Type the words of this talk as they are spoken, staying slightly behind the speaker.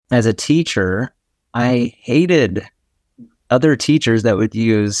as a teacher, I hated other teachers that would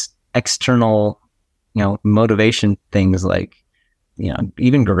use external, motivation things like,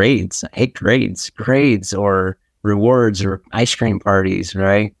 even grades. I hate grades or rewards or ice cream parties,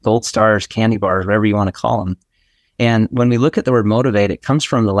 right? Gold stars, candy bars, whatever you want to call them. And when we look at the word motivate, it comes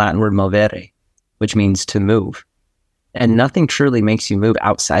from the Latin word movere, which means to move. And nothing truly makes you move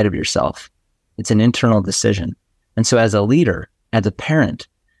outside of yourself. It's an internal decision. And so as a leader, as a parent,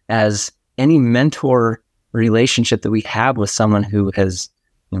 as any mentor relationship that we have with someone who has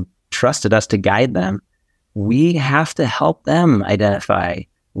trusted us to guide them, we have to help them identify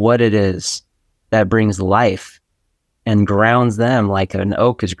what it is that brings life and grounds them like an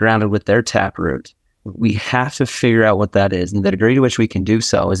oak is grounded with their taproot. We have to figure out what that is. And the degree to which we can do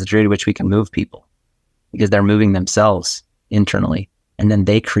so is the degree to which we can move people, because they're moving themselves internally, and then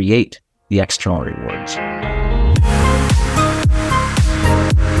they create the external rewards.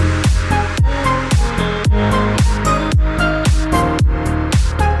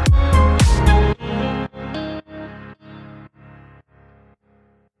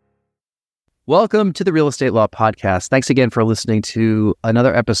 Welcome to the Real Estate Law Podcast. Thanks again for listening to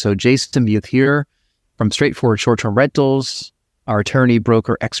another episode. Jason Muth here from Straightforward Short-Term Rentals. Our attorney,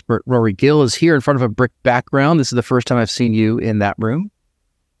 broker, expert, Rory Gill, is here in front of a brick background. This is the first time I've seen you in that room.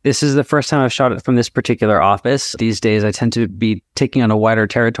 This is the first time I've shot it from this particular office. These days, I tend to be taking on a wider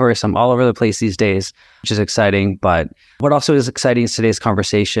territory, so I'm all over the place these days, which is exciting. But what also is exciting is today's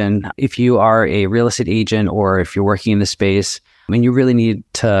conversation. If you are a real estate agent or if you're working in the space, you really need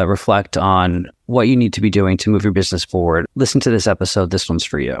to reflect on what you need to be doing to move your business forward. Listen to this episode. This one's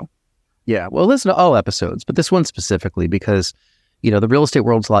for you. Yeah, well, listen to all episodes, but this one specifically because, the real estate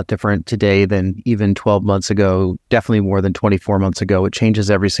world's a lot different today than even 12 months ago, definitely more than 24 months ago. It changes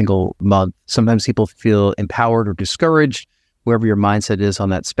every single month. Sometimes people feel empowered or discouraged, wherever your mindset is on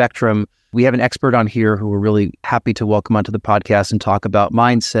that spectrum. We have an expert on here who we're really happy to welcome onto the podcast and talk about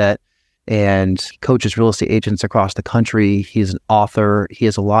mindset, and coaches real estate agents across the country. He's an author. He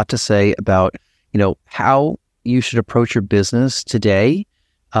has a lot to say about, how you should approach your business today,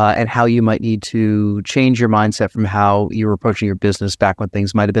 and how you might need to change your mindset from how you were approaching your business back when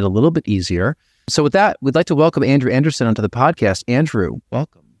things might have been a little bit easier. So with that, we'd like to welcome Andrew Anderson onto the podcast. Andrew,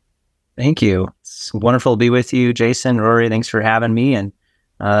 welcome. Thank you. It's wonderful to be with you, Jason, Rory. Thanks for having me. And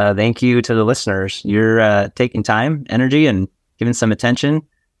thank you to the listeners. You're taking time, energy, and giving some attention.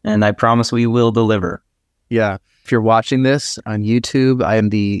 And I promise we will deliver. Yeah. If you're watching this on YouTube, I am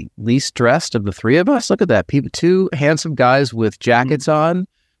the least dressed of the three of us. Look at that. Two handsome guys with jackets on.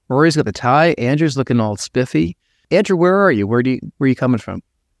 Rory's got the tie. Andrew's looking all spiffy. Andrew, where are you? Where are you coming from?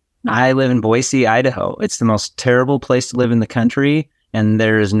 I live in Boise, Idaho. It's the most terrible place to live in the country, and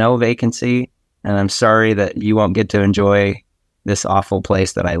there is no vacancy. And I'm sorry that you won't get to enjoy this awful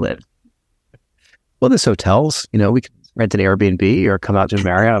place that I live. Well, there's hotels. We could rent an Airbnb or come out to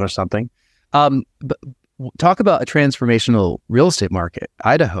Marriott or something. But talk about a transformational real estate market,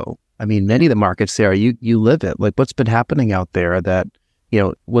 Idaho. Many of the markets there, you live it. Like, what's been happening out there that,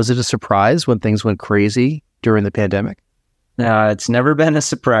 was it a surprise when things went crazy during the pandemic? It's never been a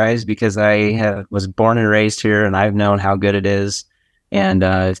surprise because I was born and raised here, and I've known how good it is. And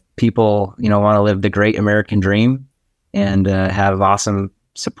if people, want to live the great American dream and have awesome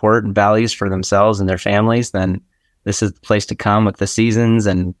support and values for themselves and their families, then this is the place to come with the seasons.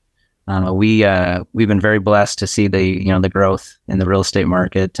 And we've been very blessed to see the growth in the real estate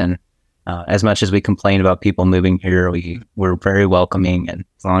market. And as much as we complain about people moving here, we're very welcoming. And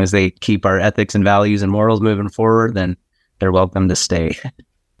as long as they keep our ethics and values and morals moving forward, then they're welcome to stay.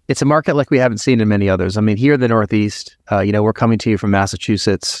 It's a market like we haven't seen in many others. Here in the Northeast, we're coming to you from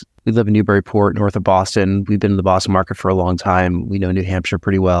Massachusetts. We live in Newburyport, north of Boston. We've been in the Boston market for a long time. We know New Hampshire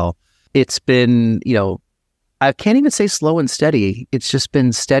pretty well. It's been, I can't even say slow and steady. It's just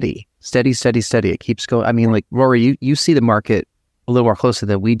been steady. It keeps going. Rory, you see the market a little more closely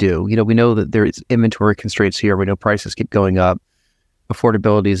than we do. We know that there is inventory constraints here. We know prices keep going up.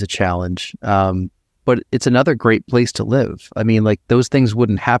 Affordability is a challenge. But it's another great place to live. Those things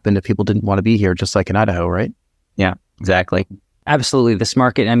wouldn't happen if people didn't want to be here, just like in Idaho, right? Yeah, exactly. Absolutely. This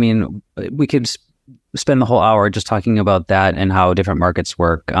market, we could spend the whole hour just talking about that and how different markets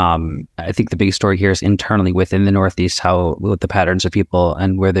work. I think the big story here is internally within the Northeast, what the patterns of people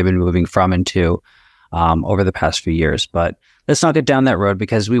and where they've been moving from and to over the past few years. But let's not get down that road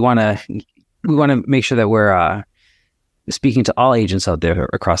because we want to make sure that we're speaking to all agents out there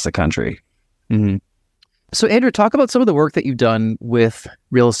across the country. Mm-hmm. So Andrew, talk about some of the work that you've done with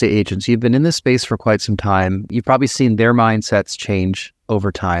real estate agents. You've been in this space for quite some time. You've probably seen their mindsets change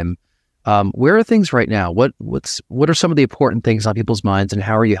over time. Where are things right now? What are some of the important things on people's minds, and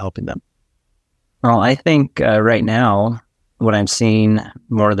how are you helping them? Well, I think right now, what I'm seeing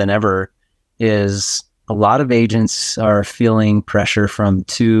more than ever is a lot of agents are feeling pressure from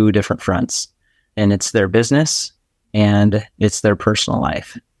two different fronts, and it's their business and it's their personal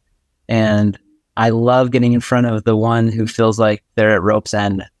life. And I love getting in front of the one who feels like they're at rope's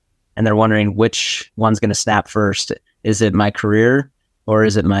end and they're wondering which one's going to snap first. Is it my career, or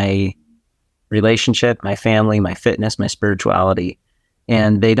is it my relationship, my family, my fitness, my spirituality?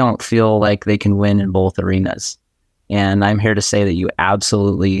 And they don't feel like they can win in both arenas. And I'm here to say that you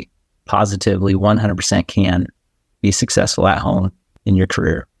absolutely, positively, 100% can be successful at home in your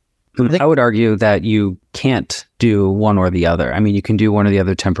career. I would argue that you can't do one or the other. I mean, you can do one or the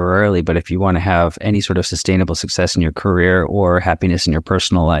other temporarily, but if you want to have any sort of sustainable success in your career or happiness in your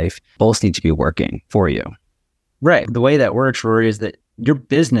personal life, both need to be working for you. Right. The way that works, Rory, is that your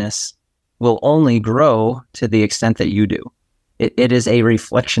business will only grow to the extent that you do. It is a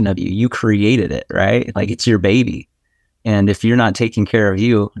reflection of you. You created it, right? Like, it's your baby. And if you're not taking care of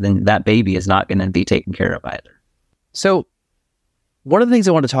you, then that baby is not going to be taken care of either. So one of the things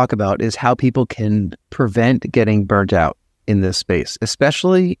I want to talk about is how people can prevent getting burnt out in this space,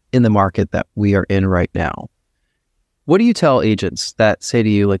 especially in the market that we are in right now. What do you tell agents that say to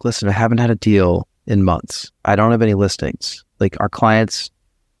you, like, listen, I haven't had a deal in months. I don't have any listings. Like, our clients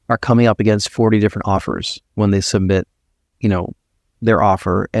are coming up against 40 different offers when they submit, their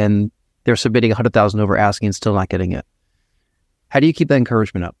offer, and they're submitting 100,000 over asking and still not getting it. How do you keep that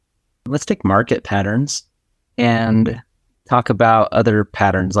encouragement up? Let's take market patterns and talk about other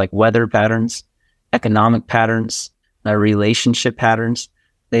patterns like weather patterns, economic patterns, relationship patterns.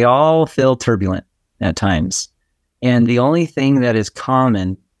 They all feel turbulent at times. And the only thing that is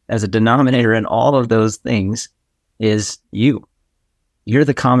common as a denominator in all of those things is you. You're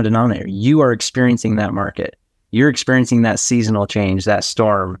the common denominator. You are experiencing that market. You're experiencing that seasonal change, that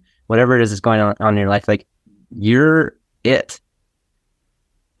storm, whatever it is that's going on in your life. Like, you're it.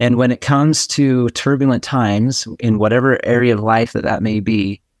 And when it comes to turbulent times in whatever area of life that may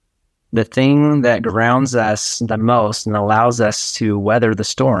be, the thing that grounds us the most and allows us to weather the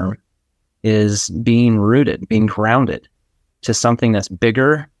storm is being rooted, being grounded to something that's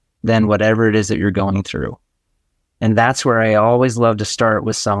bigger than whatever it is that you're going through. And that's where I always love to start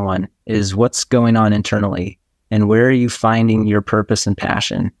with someone, is what's going on internally, and where are you finding your purpose and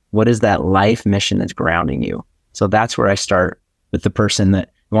passion? What is that life mission that's grounding you? So that's where I start with the person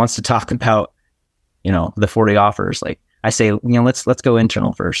that wants to talk about, the 40 offers. Like, I say, let's go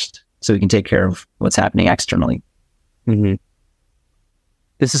internal first so we can take care of what's happening externally. Mm-hmm.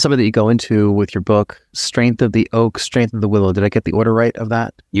 This is something that you go into with your book, Strength of the Oak, Strength of the Willow. Did I get the order right of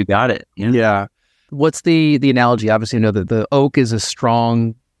that? You got it. Yeah. What's the analogy? Obviously, you know that the oak is a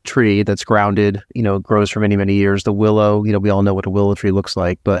strong tree that's grounded, grows for many, many years. The willow, we all know what a willow tree looks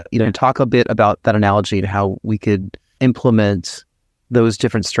like, but, talk a bit about that analogy and how we could implement those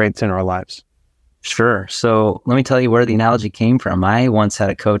different strengths in our lives. Sure. So let me tell you where the analogy came from. I once had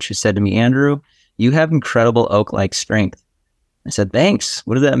a coach who said to me, Andrew, you have incredible oak-like strength. I said, thanks.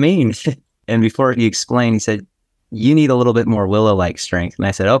 What does that mean? And before he explained, he said, you need a little bit more willow-like strength. And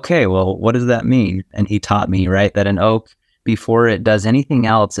I said, okay, well, what does that mean? And he taught me, right, that an oak, before it does anything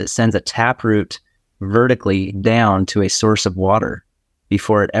else, it sends a taproot vertically down to a source of water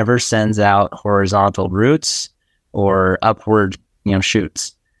before it ever sends out horizontal roots or upward,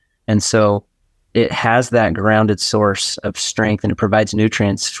 shoots. And so it has that grounded source of strength, and it provides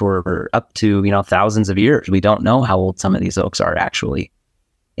nutrients for up to, thousands of years. We don't know how old some of these oaks are actually.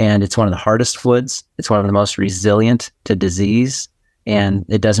 And it's one of the hardest woods. It's one of the most resilient to disease, and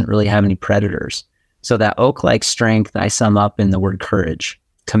it doesn't really have any predators. So that oak-like strength, I sum up in the word courage,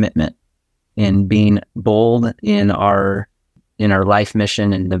 commitment, in being bold in our life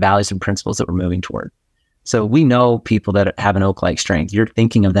mission and the values and principles that we're moving toward. So we know people that have an oak-like strength. You're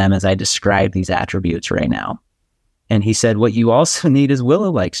thinking of them as I describe these attributes right now. And he said, what you also need is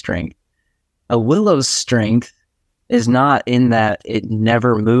willow-like strength. A willow's strength is not in that it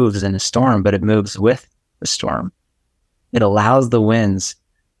never moves in a storm, but it moves with the storm. It allows the winds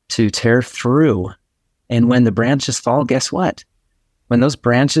to tear through. And when the branches fall, guess what? When those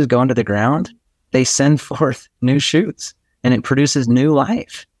branches go into the ground, they send forth new shoots, and it produces new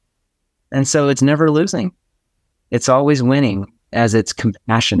life. And so it's never losing. It's always winning, as it's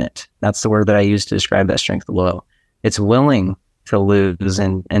compassionate. That's the word that I use to describe that strength of the willow. It's willing to lose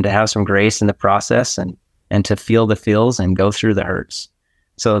and to have some grace in the process and to feel the feels and go through the hurts.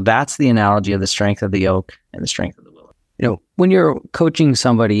 So that's the analogy of the strength of the oak and the strength of the willow. When you're coaching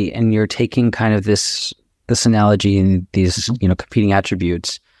somebody and you're taking kind of this analogy and these, competing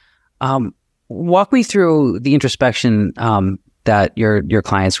attributes, Walk me through the introspection that your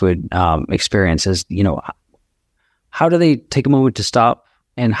clients would experience. As how do they take a moment to stop,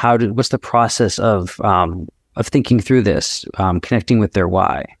 and what's the process of thinking through this, connecting with their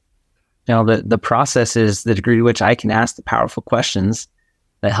why? The process is the degree to which I can ask the powerful questions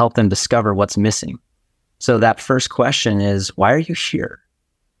that help them discover what's missing. So that first question is, why are you here?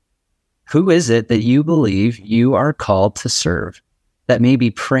 Who is it that you believe you are called to serve, that may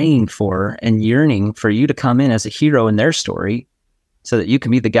be praying for and yearning for you to come in as a hero in their story so that you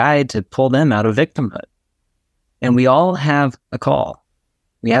can be the guide to pull them out of victimhood? And we all have a call.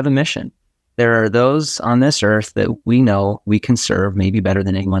 We have a mission. There are those on this earth that we know we can serve maybe better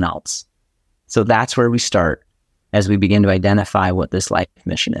than anyone else. So that's where we start as we begin to identify what this life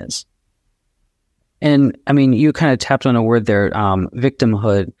mission is. And I mean, you kind of tapped on a word there,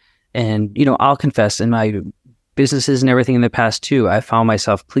 victimhood. And, I'll confess, in my businesses and everything in the past too, I found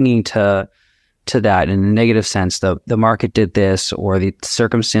myself clinging to that in a negative sense. The market did this, or the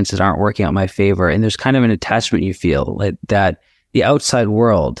circumstances aren't working out in my favor. And there's kind of an attachment you feel that the outside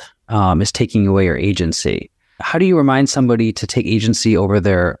world is taking away your agency. How do you remind somebody to take agency over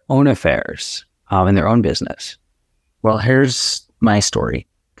their own affairs in their own business? Well, here's my story,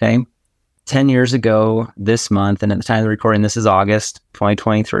 okay? 10 years ago this month, and at the time of the recording, this is August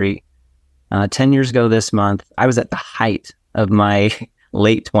 2023. 10 years ago this month, I was at the height of my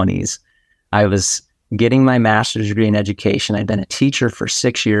late 20s. I was getting my master's degree in education. I'd been a teacher for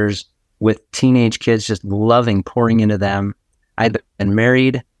 6 years with teenage kids, just loving pouring into them. I'd been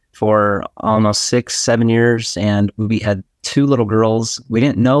married for almost 6-7 years, and we had 2 little girls. We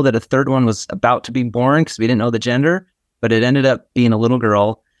didn't know that a third one was about to be born because we didn't know the gender, but it ended up being a little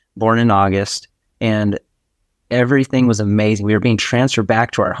girl born in August, and everything was amazing. We were being transferred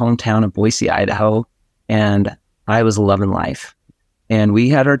back to our hometown of Boise, Idaho, and I was loving life. And we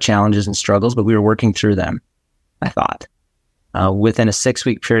had our challenges and struggles, but we were working through them, I thought. Within a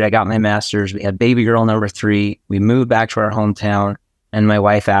 6-week period, I got my master's. We had baby girl number 3. We moved back to our hometown, and my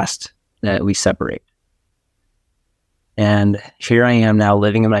wife asked that we separate. And here I am now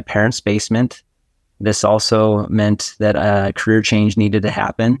living in my parents' basement. This also meant that a career change needed to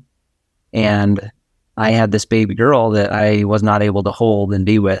happen. And I had this baby girl that I was not able to hold and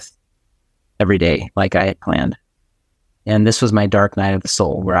be with every day like I had planned. And this was my dark night of the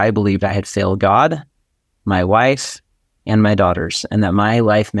soul, where I believed I had failed God, my wife, and my daughters, and that my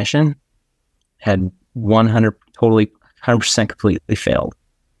life mission had 100% completely failed.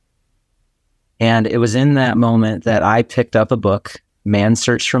 And it was in that moment that I picked up a book, Man's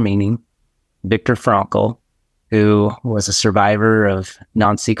Search for Meaning, Viktor Frankl, who was a survivor of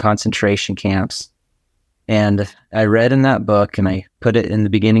Nazi concentration camps. And I read in that book, and I put it in the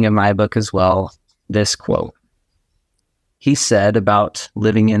beginning of my book as well, this quote. He said about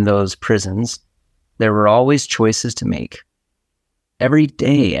living in those prisons, there were always choices to make. Every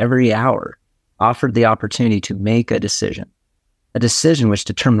day, every hour offered the opportunity to make a decision which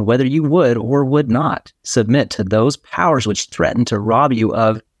determined whether you would or would not submit to those powers which threatened to rob you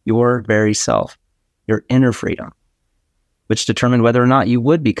of your very self, your inner freedom, which determined whether or not you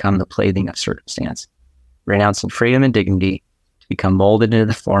would become the plaything of circumstance, renouncing freedom and dignity to become molded into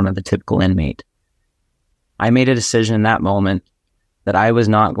the form of the typical inmate. I made a decision in that moment that I was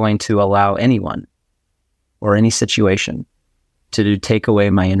not going to allow anyone or any situation to take away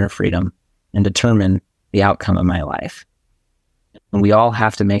my inner freedom and determine the outcome of my life. And we all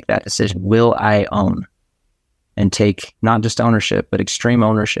have to make that decision. Will I own and take not just ownership, but extreme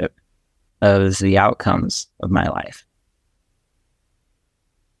ownership of the outcomes of my life?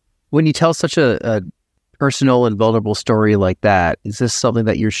 When you tell such a personal and vulnerable story like that, is this something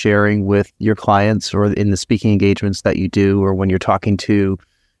that you're sharing with your clients or in the speaking engagements that you do, or when you're talking to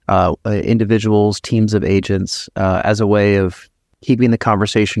individuals, teams of agents, as a way of keeping the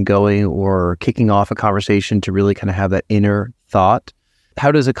conversation going or kicking off a conversation to really kind of have that inner thought?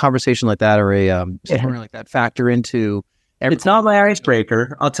 How does a conversation like that or a story like that factor into everything? It's not my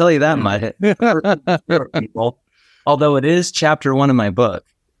icebreaker, I'll tell you that much. For people, although it is chapter 1 of my book.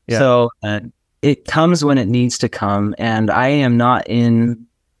 Yeah. So it comes when it needs to come, and I am not in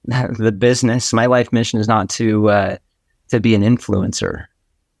the business. My life mission is not to be an influencer.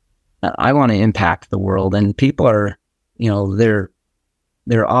 I want to impact the world, and people are, they're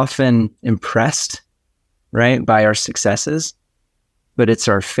often impressed, right, by our successes, but it's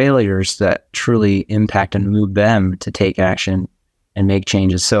our failures that truly impact and move them to take action and make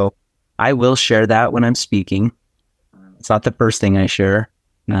changes. So I will share that when I'm speaking. It's not the first thing I share.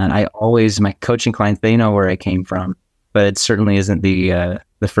 My coaching clients, they know where I came from, but it certainly isn't the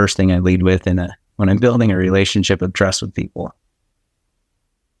first thing I lead with when I'm building a relationship of trust with people.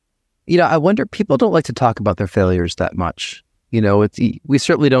 I wonder, people don't like to talk about their failures that much. We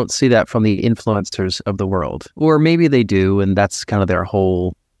certainly don't see that from the influencers of the world, or maybe they do, and that's kind of their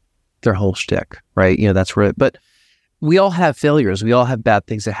whole shtick, right? That's where. But we all have failures. We all have bad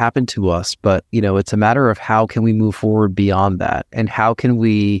things that happen to us. But it's a matter of how can we move forward beyond that, and how can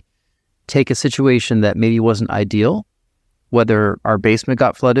we take a situation that maybe wasn't ideal, whether our basement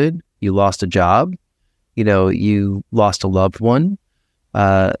got flooded, you lost a job, you lost a loved one,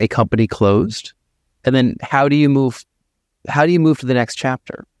 a company closed, and then how do you move to the next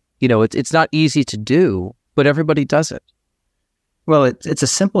chapter? It's not easy to do, but everybody does it. Well, it's a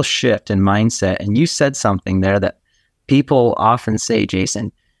simple shift in mindset. And you said something there that people often say,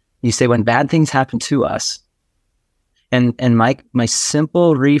 Jason. You say, when bad things happen to us, and my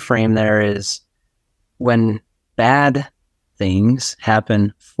simple reframe there is, when bad things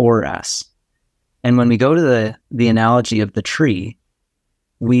happen for us. And when we go to the analogy of the tree,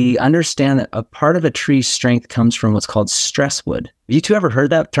 we understand that a part of a tree's strength comes from what's called stress wood. Have you two ever heard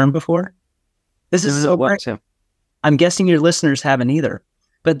that term before? This is so great. I'm guessing your listeners haven't either.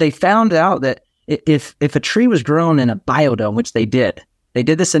 But they found out that if a tree was grown in a biodome, which they did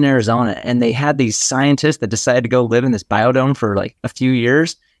this in Arizona, and they had these scientists that decided to go live in this biodome for like a few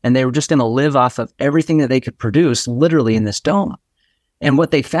years, and they were just going to live off of everything that they could produce literally in this dome. And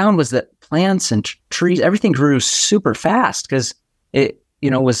what they found was that plants and trees, everything grew super fast because it,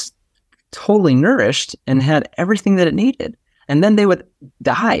 was totally nourished and had everything that it needed. And then they would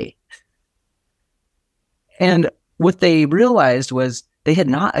die. And what they realized was they had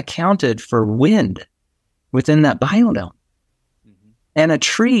not accounted for wind within that biodome. Mm-hmm. And a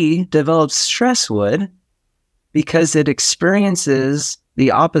tree develops stress wood because it experiences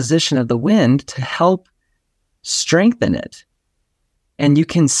the opposition of the wind to help strengthen it. And you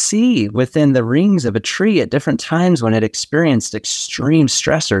can see within the rings of a tree at different times when it experienced extreme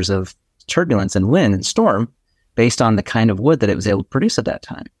stressors of turbulence and wind and storm based on the kind of wood that it was able to produce at that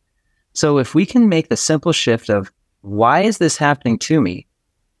time. So if we can make the simple shift of, why is this happening to me,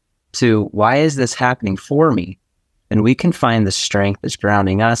 to why is this happening for me, and we can find the strength that's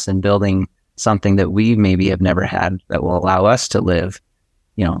grounding us and building something that we maybe have never had that will allow us to live,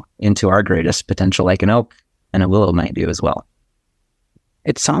 into our greatest potential, like an oak and a willow might do as well.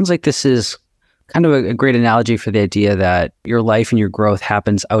 It sounds like this is kind of a great analogy for the idea that your life and your growth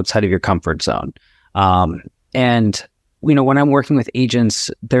happens outside of your comfort zone. And when I'm working with agents,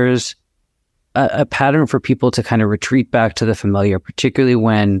 there's a pattern for people to kind of retreat back to the familiar, particularly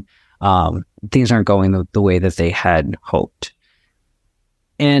when things aren't going the way that they had hoped.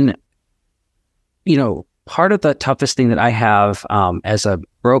 And, part of the toughest thing that I have as a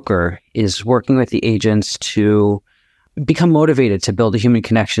broker is working with the agents to become motivated to build the human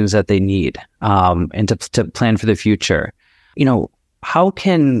connections that they need and to plan for the future. How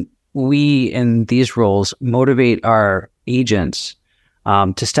can we in these roles motivate our agents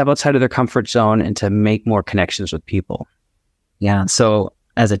to step outside of their comfort zone and to make more connections with people? Yeah. So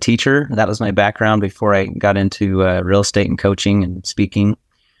as a teacher, that was my background before I got into real estate and coaching and speaking.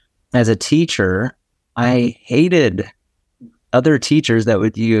 As a teacher, I hated other teachers that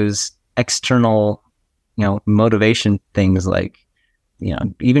would use external, motivation things like,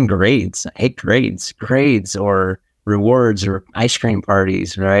 even grades. I hate grades or rewards or ice cream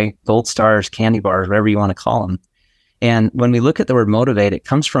parties, right? Gold stars, candy bars, whatever you want to call them. And when we look at the word motivate, it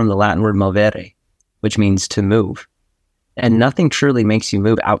comes from the Latin word movere, which means to move. And nothing truly makes you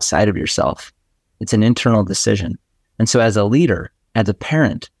move outside of yourself. It's an internal decision. And so as a leader, as a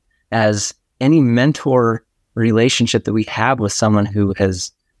parent, as any mentor relationship that we have with someone who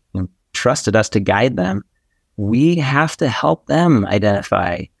has trusted us to guide them, we have to help them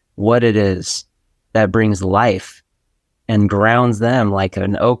identify what it is that brings life and grounds them like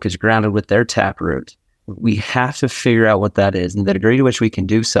an oak is grounded with their taproot. We have to figure out what that is. And the degree to which we can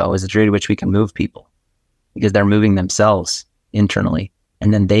do so is the degree to which we can move people, because they're moving themselves internally,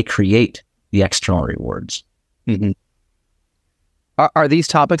 and then they create the external rewards. Mm-hmm. Are these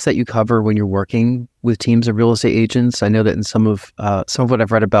topics that you cover when you're working with teams of real estate agents? I know that in some of what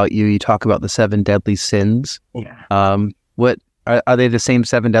I've read about you, you talk about the 7 deadly sins. Yeah. What are they? The same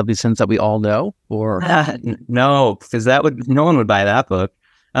 7 deadly sins that we all know, or no? Because no one would buy that book.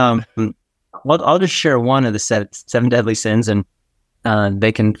 I'll just share one of the 7 deadly sins, and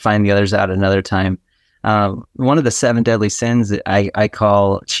they can find the others out another time. One of the 7 deadly sins that I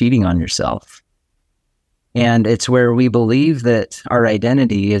call cheating on yourself. And it's where we believe that our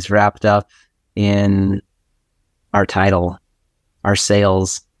identity is wrapped up in our title, our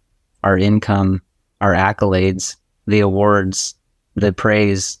sales, our income, our accolades, the awards, the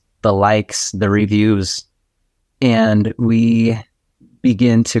praise, the likes, the reviews. And we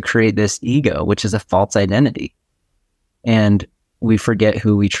begin to create this ego, which is a false identity. And we forget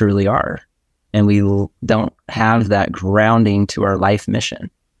who we truly are. And we don't have that grounding to our life mission.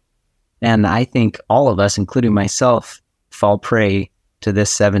 And I think all of us, including myself, fall prey to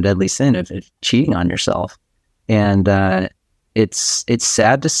this 7 deadly sin of cheating on yourself. And it's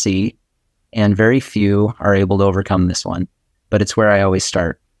sad to see, and very few are able to overcome this one. But it's where I always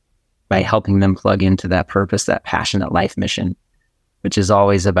start, by helping them plug into that purpose, that passion, that life mission, which is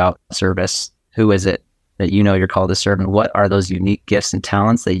always about service. Who is it that you know you're called to serve, and what are those unique gifts and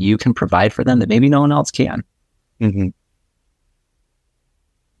talents that you can provide for them that maybe no one else can? Mm-hmm.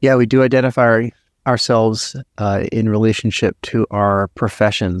 Yeah, we do identify ourselves in relationship to our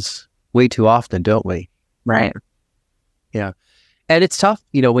professions way too often, don't we? Right. Yeah. And it's tough,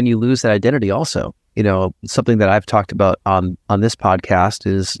 when you lose that identity also. Something that I've talked about on this podcast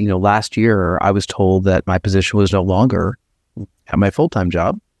is, last year I was told that my position was no longer at my full-time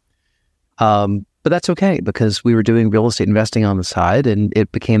job. But that's okay, because we were doing real estate investing on the side, and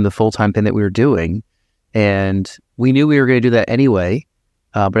it became the full-time thing that we were doing. And we knew we were going to do that anyway.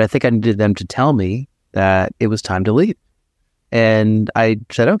 But I think I needed them to tell me that it was time to leave. And I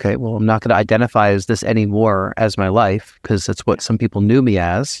said, okay, well, I'm not going to identify as this anymore as my life, because that's what some people knew me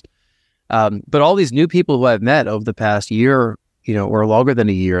as. But all these new people who I've met over the past year, or longer than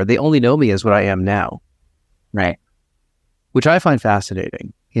a year, they only know me as what I am now. Right. Which I find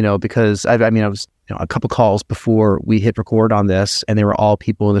fascinating, because I was a couple calls before we hit record on this, and they were all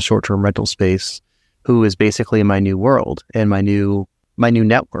people in the short-term rental space who is basically in my new world and my new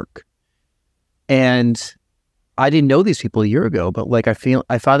network. And I didn't know these people a year ago, but I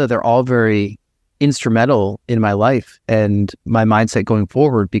found that they're all very instrumental in my life and my mindset going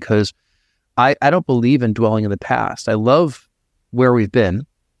forward, because I don't believe in dwelling in the past. I love where we've been.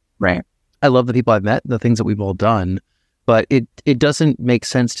 Right. I love the people I've met, the things that we've all done, but it doesn't make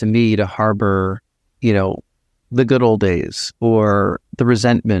sense to me to harbor, the good old days or the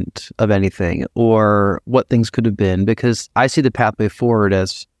resentment of anything or what things could have been, because I see the pathway forward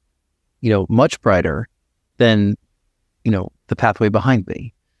as, much brighter than, the pathway behind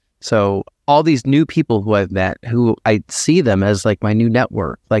me. So all these new people who I've met, who I see them as my new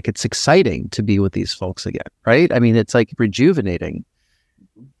network, it's exciting to be with these folks again, right? I mean, it's rejuvenating.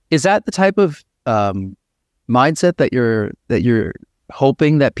 Is that the type of mindset that you're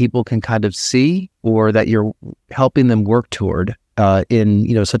hoping that people can kind of see, or that you're helping them work toward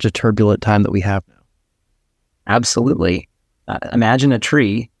in such a turbulent time that we have now? Absolutely. Imagine a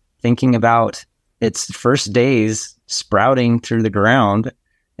tree thinking about its first days sprouting through the ground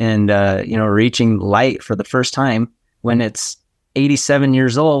and reaching light for the first time when it's 87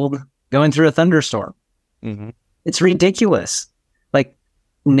 years old going through a thunderstorm. Mm-hmm. It's ridiculous.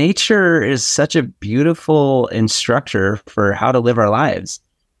 Nature is such a beautiful instructor for how to live our lives.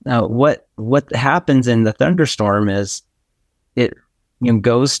 Now, what happens in the thunderstorm is it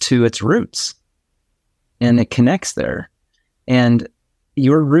goes to its roots and it connects there. And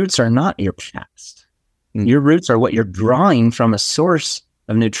your roots are not your past. Mm. Your roots are what you're drawing from a source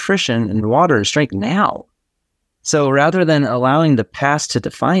of nutrition and water and strength now. So rather than allowing the past to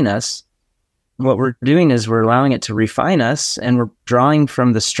define us, what we're doing is we're allowing it to refine us, and we're drawing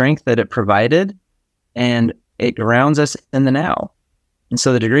from the strength that it provided, and it grounds us in the now. And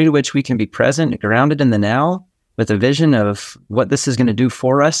so the degree to which we can be present and grounded in the now with a vision of what this is going to do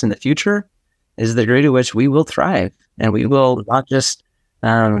for us in the future is the degree to which we will thrive, and we will not just,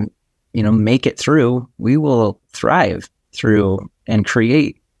 make it through. We will thrive through and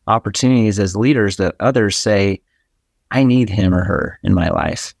create opportunities as leaders that others say, I need him or her in my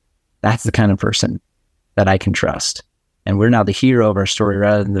life. That's the kind of person that I can trust. And we're now the hero of our story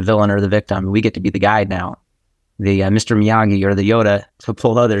rather than the villain or the victim. We get to be the guide now, the Mr. Miyagi or the Yoda, to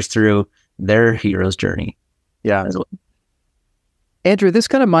pull others through their hero's journey. Yeah. Andrew, this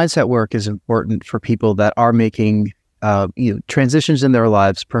kind of mindset work is important for people that are making transitions in their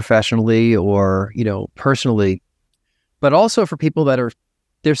lives professionally or, personally, but also for people that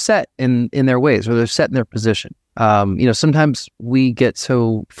they're set in their ways, or they're set in their position. Sometimes we get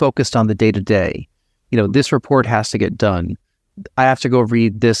so focused on the day-to-day, this report has to get done. I have to go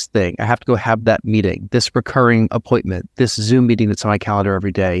read this thing. I have to go have that meeting, this recurring appointment, this Zoom meeting that's on my calendar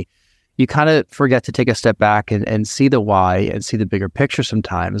every day. You kind of forget to take a step back and see the why and see the bigger picture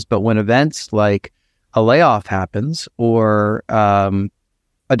sometimes. But when events like a layoff happens, or a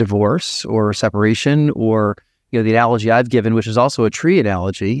divorce or separation, or the analogy I've given, which is also a tree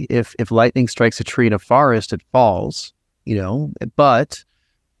analogy, if lightning strikes a tree in a forest, it falls, but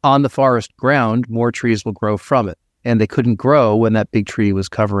on the forest ground, more trees will grow from it. And they couldn't grow when that big tree was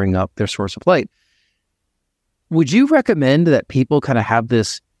covering up their source of light. Would you recommend that people kind of have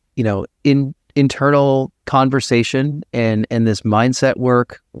this, internal conversation and this mindset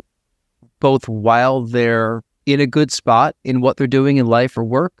work, both while they're in a good spot in what they're doing in life or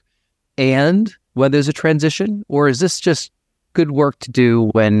work, and when there's a transition? Or is this just good work to do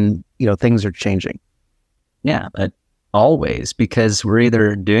when, things are changing? Yeah, but always, because we're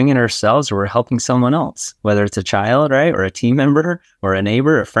either doing it ourselves or we're helping someone else, whether it's a child, right? Or a team member or a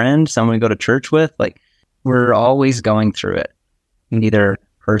neighbor, a friend, someone we go to church with. Like, we're always going through it, either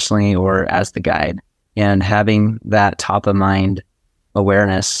personally or as the guide. And having that top of mind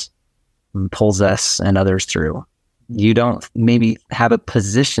awareness pulls us and others through. You don't maybe have a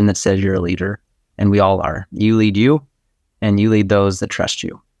position that says you're a leader, and we all are. You lead you, and you lead those that trust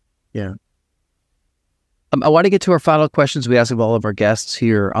you. Yeah. I want to get to our final questions we ask of all of our guests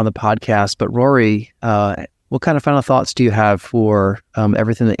here on the podcast. But Rory, what kind of final thoughts do you have for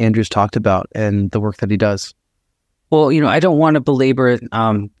everything that Andrew's talked about and the work that he does? Well, I don't want to belabor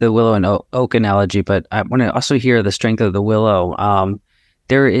the willow and oak analogy, but I want to also hear the strength of the willow.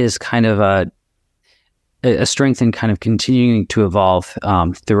 There is kind of a strength in kind of continuing to evolve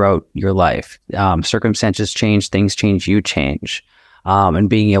throughout your life. Circumstances change, things change, you change. And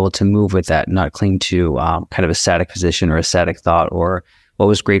being able to move with that, not cling to kind of a static position or a static thought, or what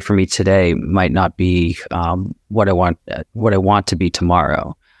was great for me today might not be what I want to be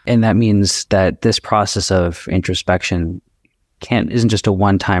tomorrow. And that means that this process of introspection isn't just a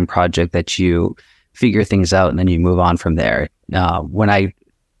one-time project that you figure things out and then you move on from there. When I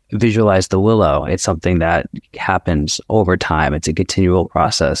visualize the willow, it's something that happens over time. It's a continual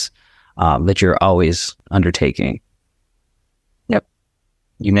process that you're always undertaking. Yep,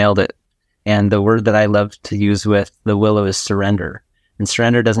 you nailed it. And the word that I love to use with the willow is surrender. And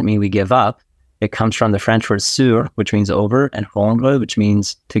surrender doesn't mean we give up. It comes from the French word sur, which means over, and rendre, which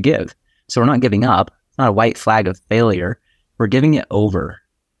means to give. So we're not giving up. It's not a white flag of failure. We're giving it over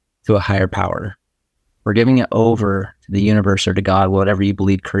to a higher power. We're giving it over to the universe or to God, whatever you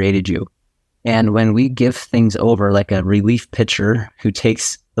believe created you. And when we give things over, like a relief pitcher who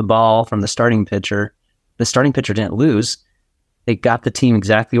takes the ball from the starting pitcher didn't lose. They got the team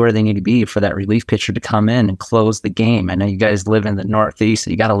exactly where they need to be for that relief pitcher to come in and close the game. I know you guys live in the Northeast,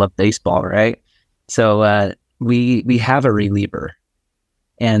 so you got to love baseball, right? So we have a reliever,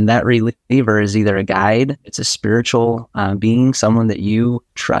 and that reliever is either a guide, it's a spiritual being, someone that you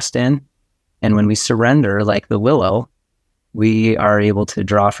trust in. And when we surrender, like the willow, we are able to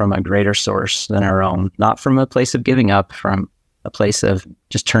draw from a greater source than our own, not from a place of giving up, from a place of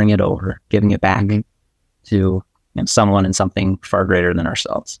just turning it over, giving it back to someone and something far greater than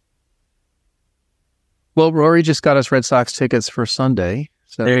ourselves. Well, Rory just got us Red Sox tickets for Sunday.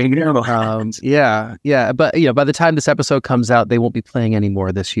 So there you go. Yeah. But by the time this episode comes out, they won't be playing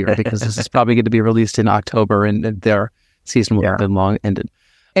anymore this year because this is probably going to be released in October, and their season will have been long ended.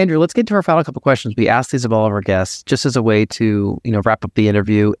 Andrew, let's get to our final couple questions. We ask these of all of our guests just as a way to wrap up the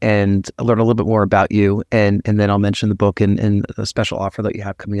interview and learn a little bit more about you, and then I'll mention the book and a special offer that you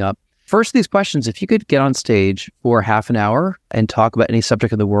have coming up. First of these questions, if you could get on stage for half an hour and talk about any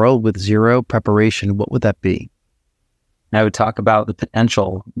subject in the world with zero preparation, what would that be? I would talk about the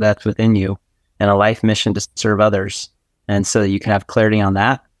potential that's within you and a life mission to serve others. And so that you can have clarity on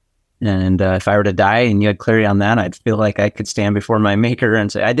that. And if I were to die and you had clarity on that, I'd feel like I could stand before my maker and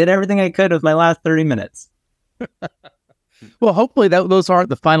say, I did everything I could with my last 30 minutes. Well, hopefully those aren't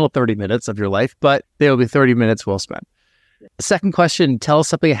the final 30 minutes of your life, but they will be 30 minutes well spent. Second question, tell us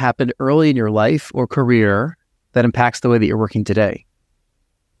something that happened early in your life or career that impacts the way that you're working today.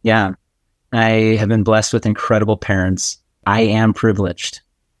 Yeah, I have been blessed with incredible parents. I am privileged,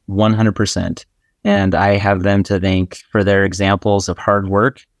 100%. And I have them to thank for their examples of hard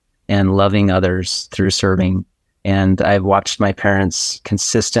work and loving others through serving. And I've watched my parents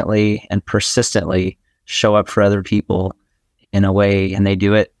consistently and persistently show up for other people in a way, and they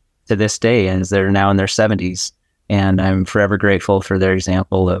do it to this day as they're now in their 70s. And I'm forever grateful for their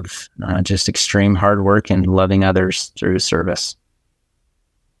example of just extreme hard work and loving others through service.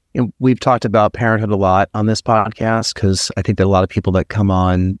 We've talked about parenthood a lot on this podcast because I think that a lot of people that come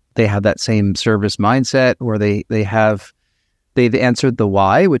on, they have that same service mindset, or they've answered the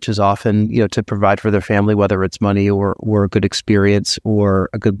why, which is often, to provide for their family, whether it's money or a good experience or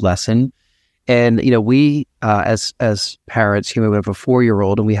a good lesson. And, we, as parents, we have a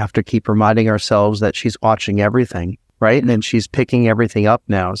 4-year-old, and we have to keep reminding ourselves that she's watching everything, right? And then she's picking everything up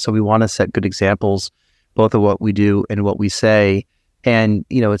now. So we want to set good examples, both of what we do and what we say. And,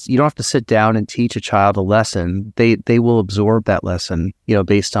 you don't have to sit down and teach a child a lesson. They will absorb that lesson,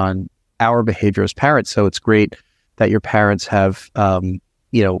 based on our behavior as parents. So it's great that your parents have,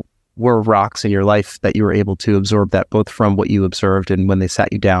 were rocks in your life that you were able to absorb that both from what you observed and when they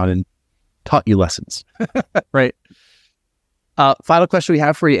sat you down and taught you lessons, right? Final question we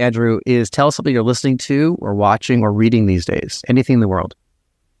have for you, Andrew, is tell us something you're listening to or watching or reading these days. Anything in the world.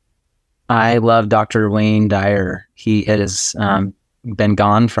 I love Dr. Wayne Dyer. He has been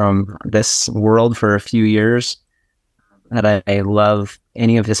gone from this world for a few years. And I love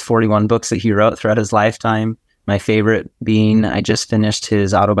any of his 41 books that he wrote throughout his lifetime. My favorite being, I just finished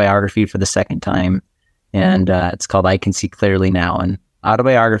his autobiography for the second time, and it's called I Can See Clearly Now. And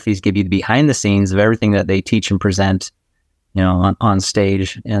autobiographies give you the behind the scenes of everything that they teach and present, on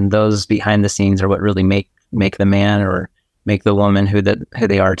stage. And those behind the scenes are what really make the man or make the woman who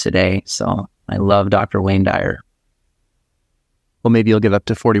they are today. So I love Dr. Wayne Dyer. Well, maybe you'll get up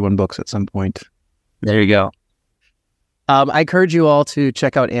to 41 books at some point. There you go. I encourage you all to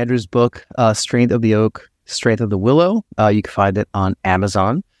check out Andrew's book, Strength of the Oak, Strength of the Willow. You can find it on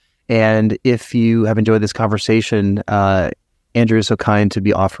Amazon. And if you have enjoyed this conversation, Andrew is so kind to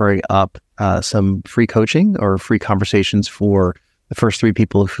be offering up some free coaching or free conversations for the first 3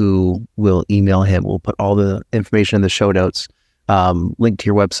 people who will email him. We'll put all the information in the show notes, link to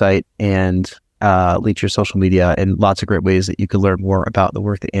your website and link to your social media, and lots of great ways that you can learn more about the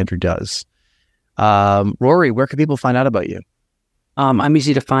work that Andrew does. Rory, where can people find out about you? I'm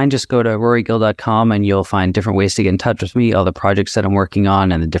easy to find. Just go to rorygill.com and you'll find different ways to get in touch with me, all the projects that I'm working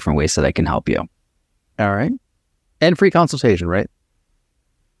on, and the different ways that I can help you. All right. And free consultation, right?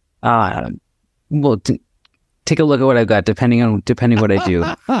 Well, take a look at what I've got, depending what I do.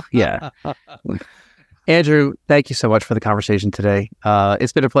 Yeah. Andrew, thank you so much for the conversation today.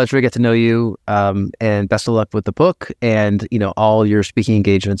 It's been a pleasure to get to know you, and best of luck with the book and, all your speaking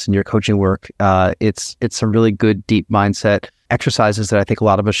engagements and your coaching work. It's some really good, deep mindset exercises that I think a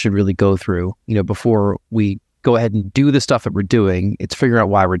lot of us should really go through, before we go ahead and do the stuff that we're doing. It's figuring out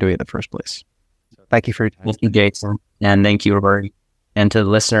why we're doing it in the first place. So thank you for your time. Thank you, Jason. And thank you, Rory. And to the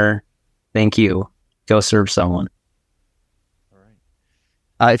listener, thank you. Go serve someone.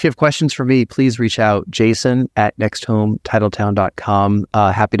 If you have questions for me, please reach out, jason@nexthometitletown.com.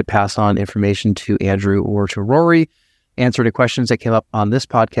 Happy to pass on information to Andrew or to Rory, answer any questions that came up on this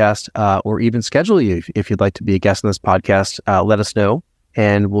podcast, or even schedule you. If you'd like to be a guest on this podcast, let us know,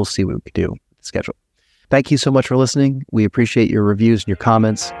 and we'll see what we can do with the schedule. Thank you so much for listening. We appreciate your reviews and your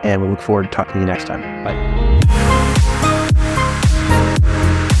comments, and we look forward to talking to you next time. Bye.